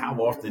 How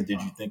often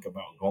did you think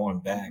about going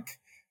back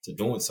to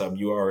doing something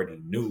you already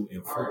knew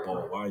in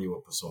football while you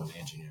were pursuing the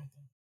engineering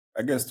thing?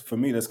 I guess for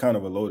me, that's kind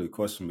of a loaded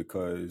question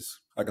because,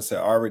 like I said,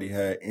 I already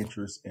had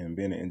interest in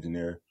being an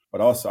engineer, but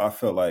also I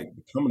felt like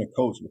becoming a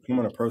coach,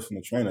 becoming a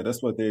personal trainer,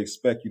 that's what they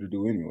expect you to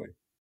do anyway.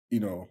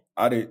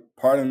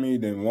 Part of me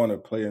didn't want to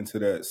play into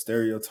that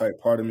stereotype.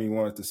 Part of me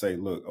wanted to say,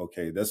 look,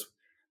 okay, that's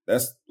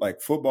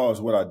like football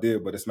is what I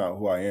did, but it's not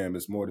who I am.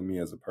 It's more to me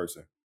as a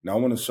person. Now I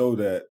want to show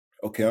that,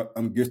 okay,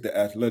 I'm gifted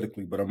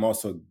athletically, but I'm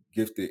also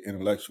gifted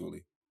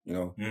intellectually, you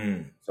know?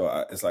 Mm,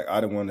 So it's like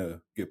I didn't want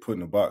to get put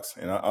in a box,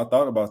 and I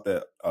thought about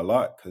that a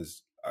lot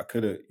because I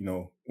could have,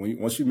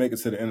 once you make it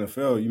to the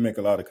NFL, you make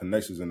a lot of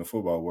connections in the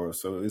football world.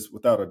 So it's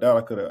without a doubt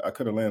I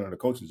could have landed a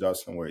coaching job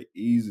somewhere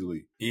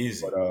easily.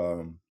 easy.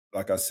 But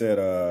like I said,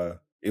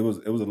 it was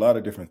a lot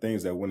of different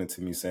things that went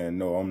into me saying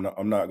no. I'm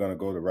not going to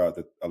go the route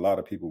that a lot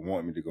of people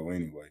want me to go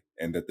anyway,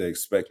 and that they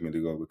expect me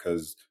to go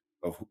because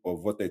of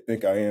what they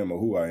think I am or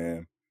who I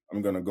am.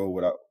 I'm going to go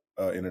without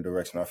in a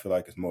direction I feel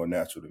like is more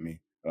natural to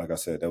me. Like I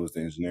said, that was the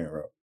engineering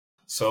route.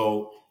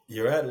 So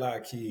you're at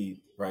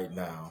Lockheed right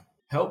now.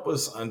 Help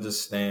us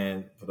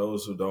understand, for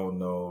those who don't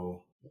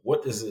know,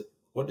 what does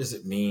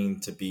it mean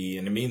to be,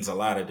 and it means a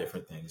lot of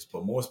different things,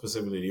 but more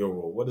specifically your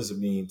role, what does it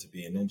mean to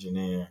be an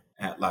engineer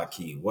at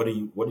Lockheed? What are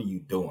you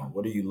doing?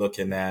 What are you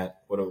looking at?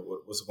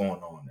 What's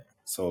going on there?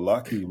 So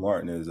Lockheed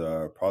Martin is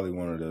probably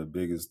one of the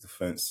biggest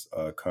defense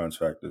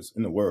contractors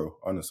in the world.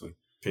 Honestly,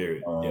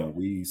 Period. Yeah.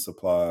 we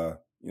supply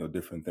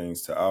different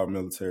things to our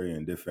military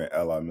and different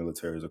allied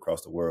militaries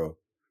across the world.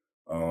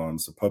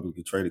 It's a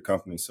publicly traded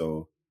company,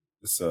 so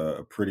it's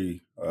a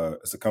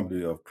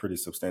company of pretty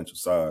substantial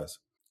size.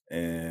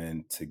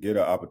 And to get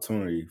an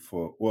opportunity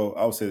well,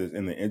 I would say that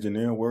in the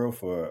engineering world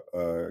for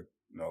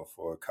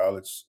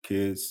college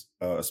kids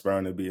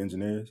aspiring to be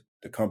engineers,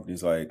 the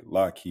companies like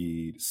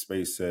Lockheed,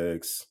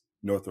 SpaceX,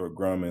 Northrop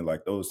Grumman,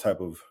 like those type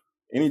of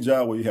any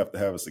job where you have to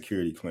have a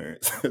security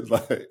clearance, it's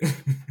like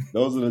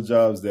those are the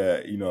jobs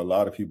that a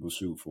lot of people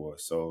shoot for.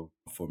 So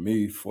for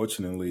me,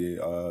 fortunately,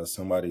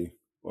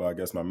 well, I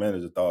guess my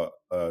manager thought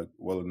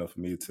well enough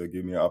for me to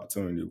give me an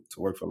opportunity to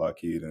work for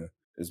Lockheed, and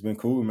it's been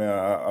cool, man.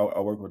 I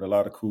work with a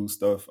lot of cool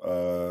stuff.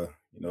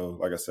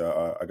 Like I said,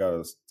 I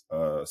got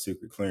a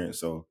secret clearance,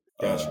 so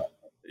Got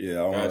you.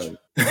 yeah, I Got want you.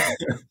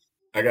 to.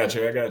 I got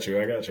you. I got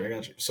you. I got you. I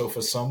got you. So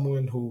for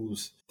someone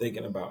who's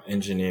thinking about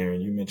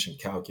engineering, you mentioned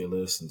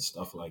calculus and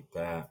stuff like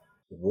that.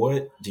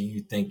 What do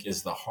you think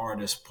is the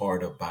hardest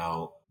part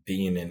about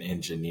being an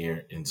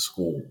engineer in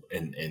school?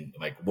 And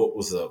like, what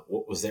was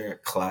there a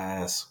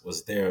class?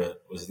 Was there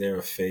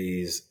a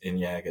phase in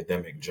your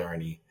academic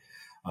journey?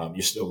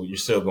 You're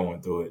still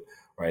going through it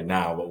right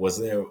now, but was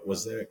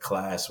there a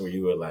class where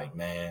you were like,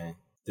 man,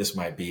 this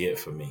might be it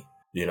for me?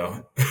 You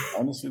know?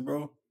 Honestly,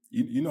 bro,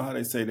 you know how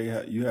they say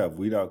you have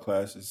weed out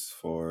classes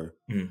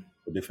Mm.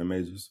 for different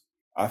majors.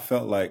 I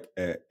felt like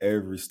at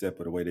every step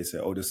of the way they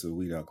said, "Oh, this is a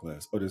weed out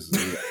class. Oh, this is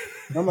a weed out."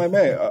 And I'm like,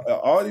 man, are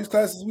all these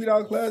classes weed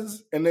out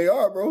classes? And they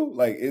are, bro.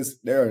 Like it's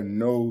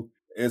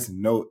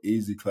no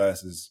easy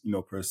classes,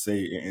 per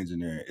se in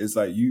engineering. It's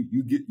like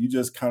you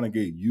just kind of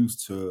get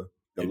used to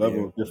the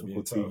level of It being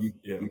difficulty. tough.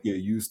 Yeah. You get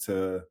used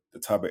to the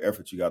type of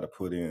effort you got to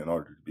put in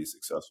order to be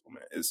successful,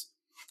 man.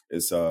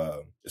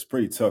 It's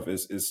pretty tough.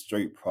 It's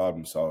straight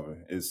problem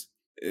solving. It's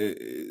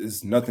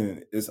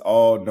nothing. It's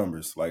all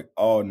numbers, like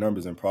all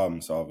numbers and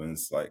problem solving.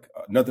 It's like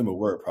nothing but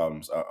word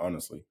problems.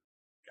 Honestly,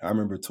 I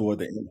remember toward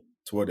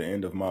the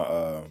end of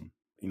my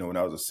when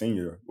I was a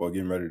senior, well,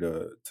 getting ready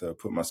to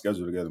put my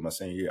schedule together my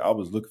senior year, I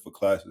was looking for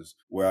classes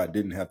where I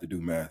didn't have to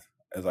do math.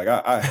 It's like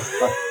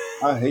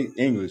I hate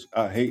English.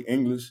 I hate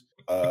English.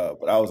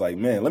 But I was like,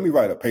 man, let me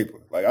write a paper.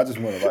 Like I just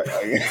want to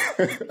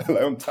write.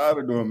 Like, I'm tired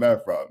of doing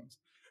math problems.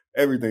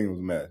 Everything was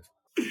math.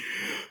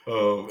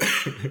 um,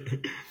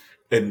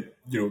 and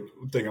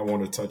one thing I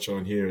want to touch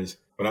on here is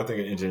when I think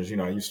of engineers,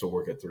 I used to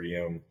work at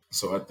 3M,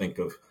 so I think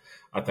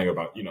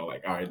about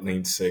like, all right,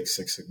 Lean Six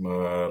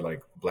Sigma,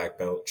 like black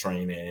belt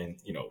training,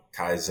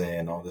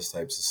 Kaizen, all these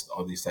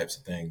types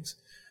of things.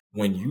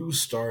 When you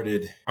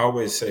started, I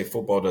always say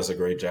football does a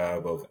great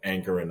job of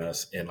anchoring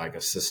us in like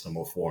a system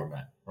or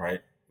format,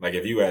 right? Like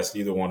if you ask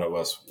either one of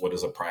us, what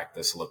does a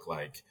practice look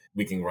like?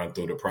 We can run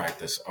through the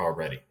practice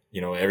already.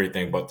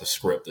 everything but the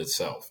script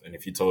itself. And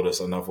if you told us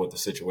enough what the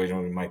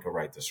situation, we might could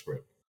write the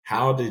script.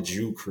 How did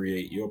you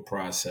create your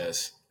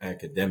process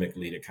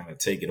academically to kind of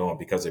take it on?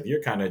 Because if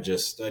you're kind of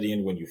just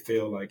studying when you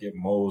feel like it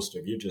most,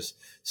 if you're just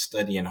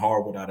studying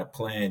hard without a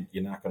plan,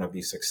 you're not going to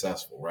be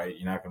successful, right?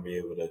 You're not going to be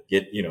able to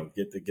get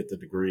the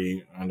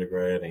degree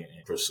undergrad and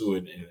pursue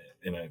it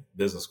in a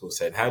business school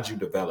setting. How'd you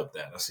develop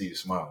that? I see you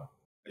smiling.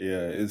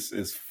 Yeah, it's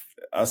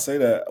I say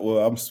that,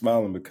 well, I'm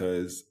smiling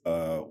because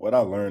what I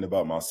learned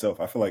about myself,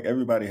 I feel like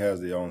everybody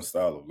has their own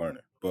style of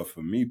learning. But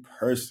for me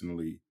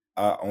personally,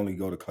 I only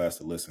go to class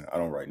to listen. I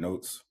don't write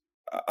notes.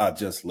 I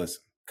just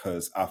listen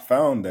because I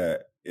found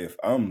that if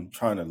I'm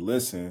trying to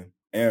listen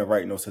and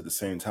write notes at the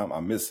same time, I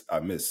miss.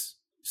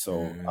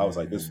 So I was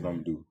like, this is what I'm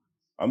Mm, gonna do.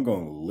 I'm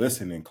gonna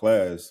listen in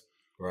class,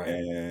 right.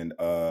 and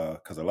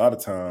because a lot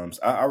of times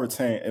I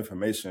retain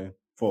information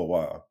for a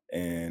while,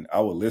 and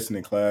I would listen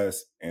in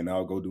class and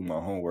I'll go do my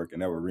homework,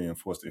 and that would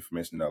reinforce the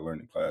information that I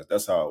learned in class.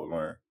 That's how I would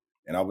learn,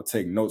 and I would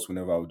take notes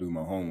whenever I would do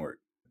my homework.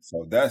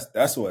 So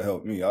that's what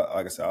helped me.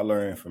 Like I said, I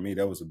learned, for me,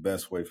 that was the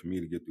best way for me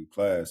to get through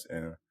class.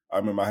 And I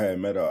remember I had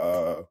met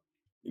a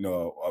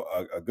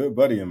good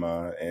buddy of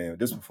mine, and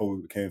this before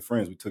we became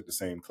friends. We took the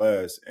same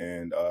class,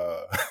 and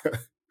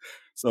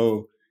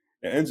so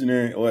in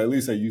engineering, or at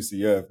least at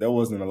UCF, there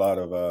wasn't a lot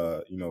of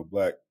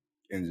black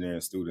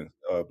engineering students,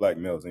 black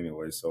males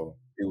anyway. So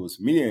it was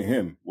me and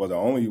him were the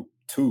only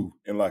two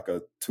in like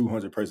a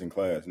 200-person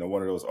class,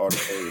 one of those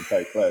auditorium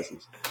type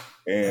classes.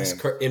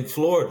 And In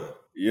Florida.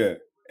 yeah,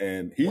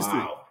 and he used to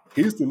Wow.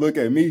 he used to look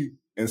at me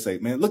and say,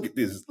 "Man, look at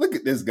this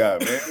guy,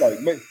 man,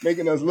 like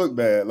making us look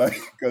bad, like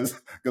because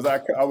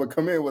I would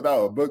come in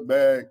without a book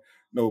bag,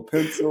 no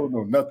pencil,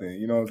 no nothing.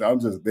 You know what I'm saying? I'm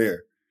just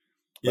there."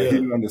 But he Yeah.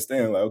 didn't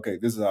understand, like, okay,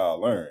 this is how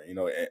I learn,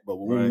 But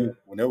Right.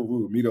 whenever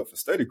we would meet up for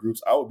study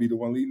groups, I would be the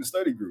one leading the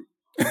study group.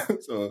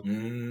 So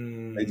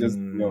they just,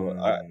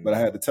 but I Mm.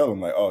 had to tell him,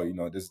 like,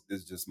 oh, this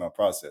is just my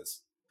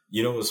process.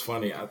 What's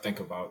funny? I think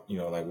about,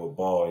 like with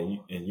ball,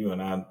 and you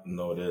and I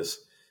know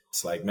this.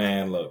 It's like,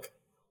 man, look,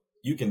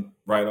 you can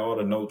write all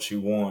the notes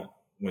you want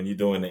when you're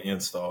doing the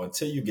install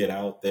until you get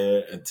out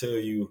there, until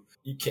you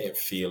can't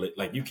feel it.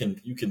 Like you can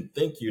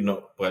think,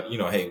 but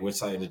hey, which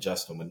side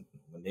adjust them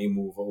when they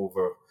move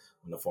over,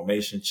 when the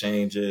formation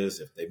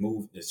changes, if they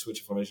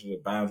switch formation to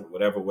the boundary,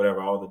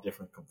 whatever, all the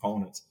different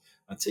components.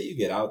 Until you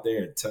get out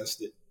there and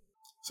test it.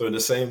 So in the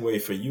same way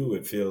for you,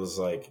 it feels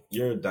like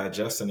you're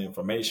digesting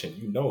information.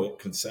 You know it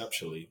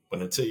conceptually, but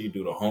until you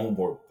do the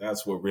homework,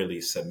 that's what really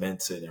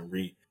cements it and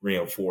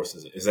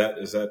reinforces it. Is that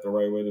the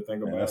right way to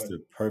think And about that's it?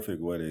 the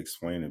perfect way to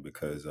explain it,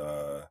 because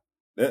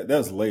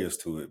there's layers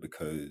to it.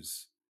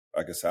 Because,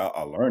 like I said,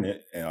 I learn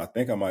it, and I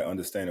think I might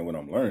understand it when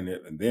I'm learning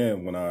it, and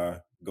then when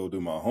I go do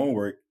my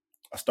homework,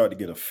 I start to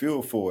get a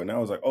feel for it, and I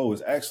was like, oh,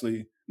 it's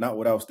actually not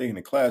what I was thinking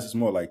in class. It's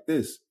more like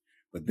this.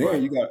 But then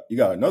Right. you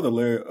got another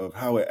layer of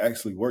how it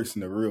actually works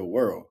in the real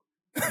world.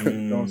 You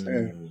know what I'm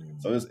saying?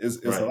 So Mm,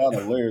 it's a right.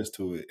 lot of layers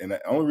to it, and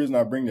the only reason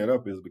I bring that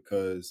up is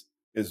because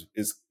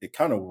it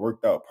kind of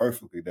worked out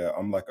perfectly that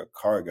I'm like a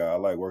car guy. I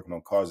like working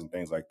on cars and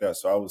things like that.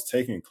 So I was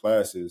taking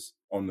classes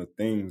on the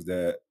things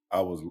that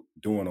I was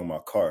doing on my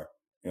car.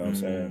 You know what I'm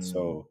saying? Mm,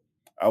 So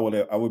I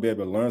would be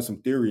able to learn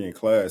some theory in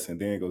class and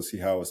then go see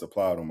how it's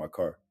applied on my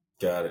car.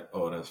 got it.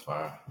 Oh, that's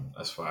fire.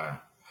 That's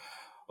fire.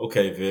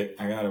 Okay, Vic,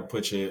 I gotta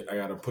put you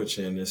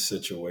in this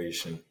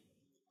situation.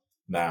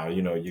 Now,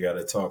 you got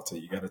to talk to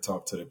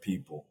the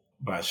people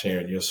by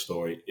sharing your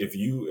story.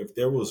 If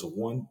there was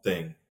one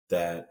thing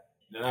that,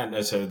 not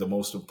necessarily the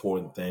most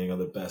important thing or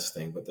the best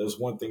thing, but there's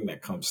one thing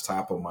that comes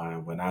top of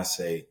mind when I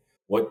say,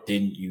 what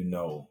didn't you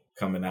know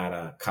coming out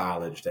of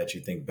college that you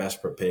think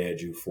best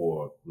prepared you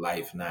for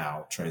life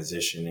now,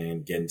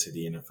 transitioning, getting to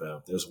the NFL?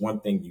 If there's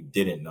one thing you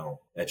didn't know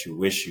that you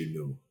wish you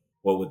knew,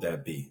 what would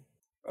that be?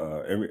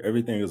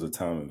 Everything is a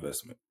time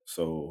investment.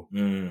 So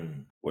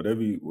Mm,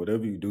 whatever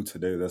you do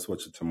today, that's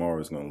what your tomorrow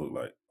is going to look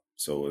like.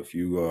 So if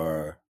you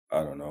are,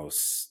 I don't know,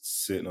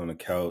 sitting on the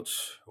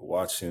couch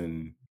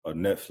watching a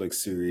Netflix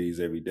series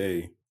every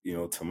day,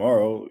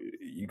 tomorrow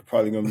you're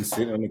probably going to be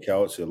sitting on the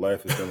couch. Your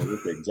life is going to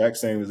look the exact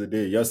same as it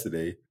did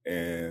yesterday,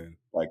 and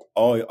like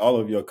all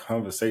of your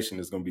conversation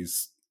is going to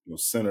be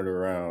centered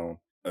around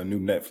a new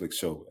Netflix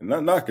show. And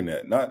not knocking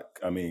that, not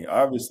I mean,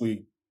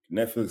 obviously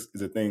Netflix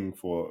is a thing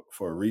for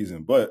a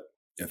reason, but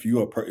if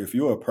you're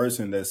a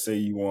person that say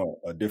you want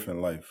a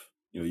different life,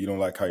 you don't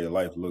like how your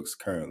life looks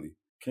currently.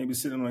 Can't be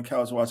sitting on the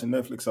couch watching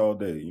Netflix all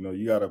day.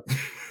 You gotta,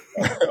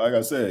 like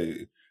I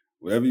said,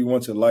 whatever you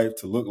want your life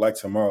to look like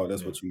tomorrow,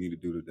 that's yeah. what you need to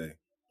do today.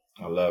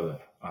 I love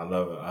it. I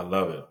love it. I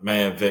love it.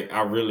 Man, Vic,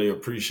 I really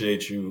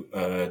appreciate you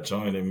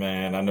joining,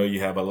 man. I know you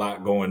have a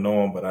lot going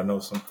on, but I know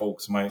some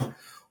folks might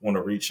want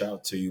to reach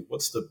out to you.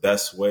 What's the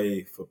best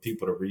way for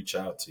people to reach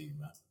out to you,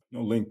 man?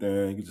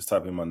 LinkedIn, you can just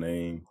type in my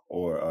name,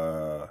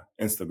 or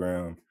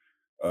Instagram.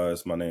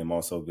 It's my name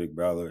also, Vick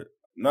Ballard.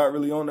 Not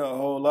really on that a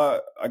whole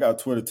lot. I got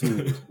Twitter too,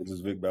 which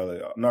is Vick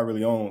Ballard. I'm not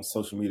really on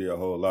social media a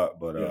whole lot,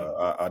 but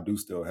Yeah. I do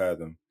still have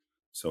them.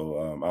 So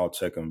I'll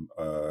check them,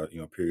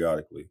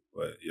 periodically.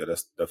 But yeah,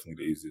 that's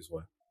definitely the easiest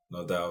way.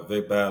 No doubt.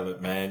 Vick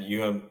Ballard, man.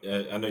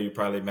 I know you're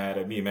probably mad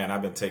at me, man.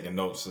 I've been taking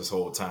notes this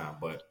whole time,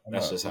 but Nah,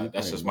 do your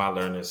that's just thing, my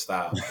learning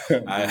style.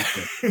 man. Do I your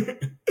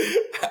thing.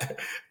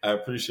 I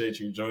appreciate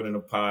you joining the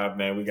pod,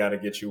 man. We got to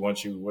get you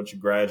once you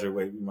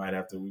graduate. We might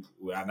have to.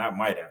 Not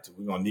might have to.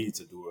 We're gonna need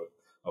to do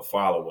a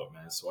follow up,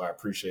 man. So I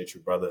appreciate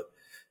you, brother.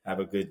 Have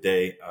a good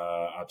day.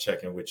 I'll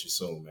check in with you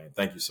soon, man.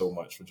 Thank you so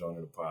much for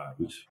joining the pod,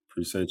 man.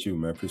 Appreciate you,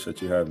 man.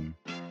 Appreciate you having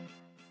me.